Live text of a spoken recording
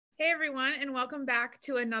Hey everyone, and welcome back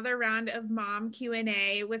to another round of Mom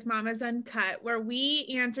Q&A with Mama's Uncut, where we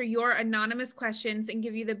answer your anonymous questions and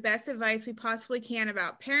give you the best advice we possibly can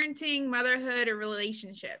about parenting, motherhood, or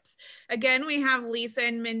relationships. Again, we have Lisa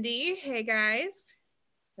and Mindy. Hey guys.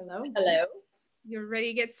 Hello. Hello. You're ready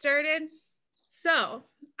to get started? So,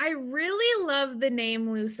 I really love the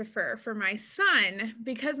name Lucifer for my son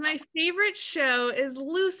because my favorite show is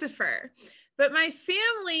Lucifer. But my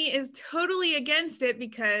family is totally against it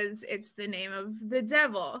because it's the name of the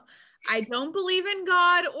devil. I don't believe in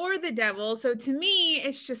God or the devil, so to me,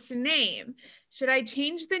 it's just a name. Should I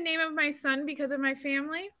change the name of my son because of my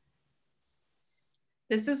family?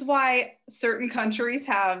 This is why certain countries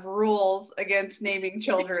have rules against naming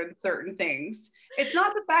children certain things. It's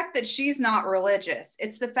not the fact that she's not religious.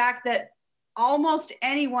 It's the fact that almost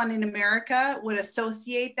anyone in America would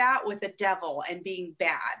associate that with a devil and being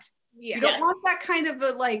bad. Yeah. You don't want that kind of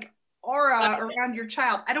a aura around your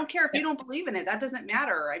child. I don't care if you don't believe in it. That doesn't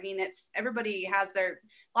matter. I mean, everybody has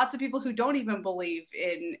lots of people who don't even believe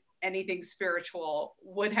in anything spiritual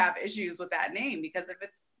would have issues with that name because if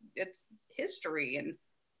it's history and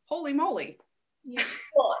holy moly. Yeah.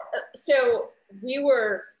 Well, so we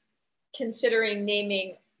were considering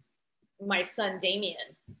naming my son Damien,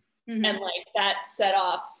 and that set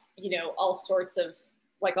off, all sorts of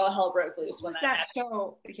all hell broke loose when that happened.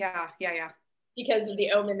 Show? Yeah. Because of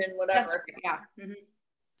the omen and whatever. Yeah.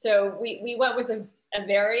 So we went with a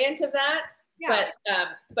variant of that. Yeah.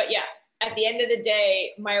 But yeah, at the end of the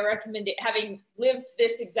day, my recommendation, having lived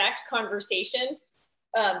this exact conversation,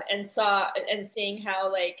 and seeing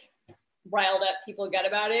how riled up people got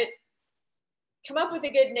about it, come up with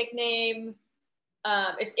a good nickname.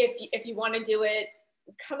 If you want to do it,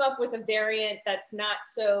 come up with a variant that's not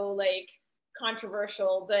so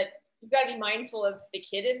controversial, but you've got to be mindful of the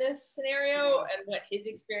kid in this scenario and what his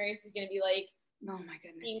experience is going to be like. Oh my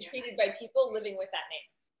goodness. Being treated by people living with that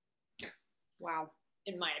name. Wow.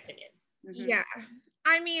 In my opinion. Yeah.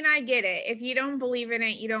 I mean, I get it. If you don't believe in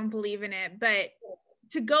it, you don't believe in it. But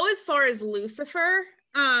to go as far as Lucifer,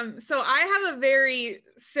 so I have a very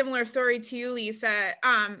similar story to you, Lisa.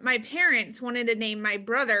 My parents wanted to name my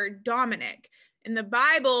brother Dominic. In the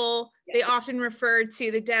Bible, they often refer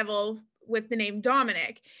to the devil with the name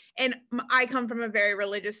Dominic. And I come from a very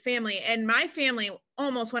religious family, and my family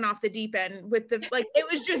almost went off the deep end with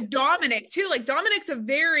it was just Dominic too. Dominic's a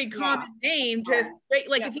very common name, just great.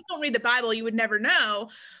 If you don't read the Bible, you would never know.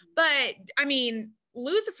 But I mean,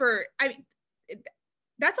 Lucifer,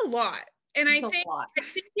 that's a lot. And I think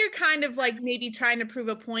you're kind of maybe trying to prove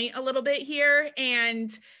a point a little bit here.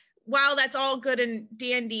 And while that's all good and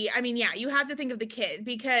dandy, I mean, yeah, you have to think of the kid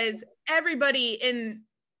because everybody in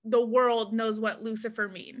the world knows what Lucifer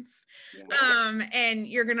means. And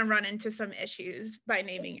you're going to run into some issues by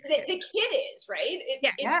naming it. The kid is, right?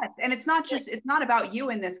 Yes. And it's not about you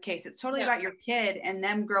in this case. It's totally about your kid and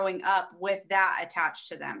them growing up with that attached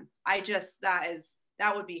to them.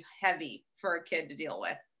 That would be heavy for a kid to deal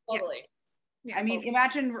with. Totally. Yeah, I mean,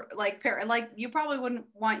 imagine you probably wouldn't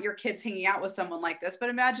want your kids hanging out with someone like this, but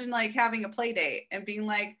imagine having a play date and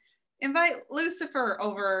being invite Lucifer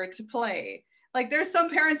over to play. There's some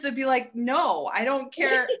parents that be no, I don't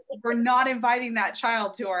care. We're not inviting that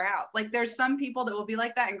child to our house. There's some people that will be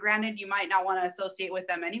like that. And granted, you might not want to associate with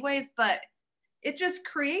them anyways, but it just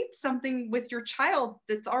creates something with your child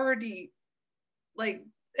that's already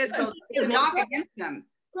it's knock against them.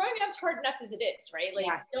 Growing up's hard enough as it is, right?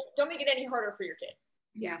 Don't make it any harder for your kid.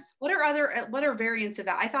 Yes. What are variants of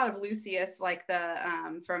that? I thought of Lucius,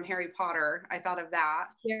 from Harry Potter. I thought of that.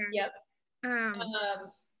 Yeah. Yep.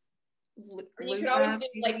 You could always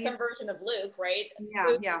do some version of Luke, right?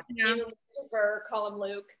 Yeah. Lucifer, call him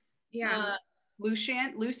Luke. Yeah.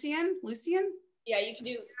 Lucian. Yeah, you can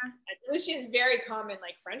do. Lucian's very common,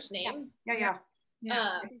 French name. Yeah.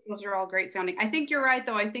 I think those are all great sounding. I think you're right,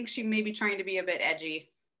 though. I think she may be trying to be a bit edgy.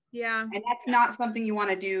 Yeah. And that's not something you want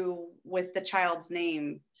to do with the child's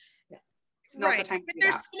name. It's not the time to do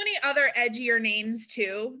there's that. So many other edgier names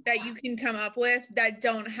too that you can come up with that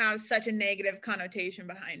don't have such a negative connotation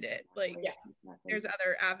behind it. There's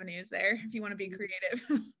other avenues there if you want to be creative.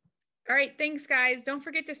 All right, thanks guys. Don't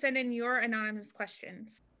forget to send in your anonymous questions.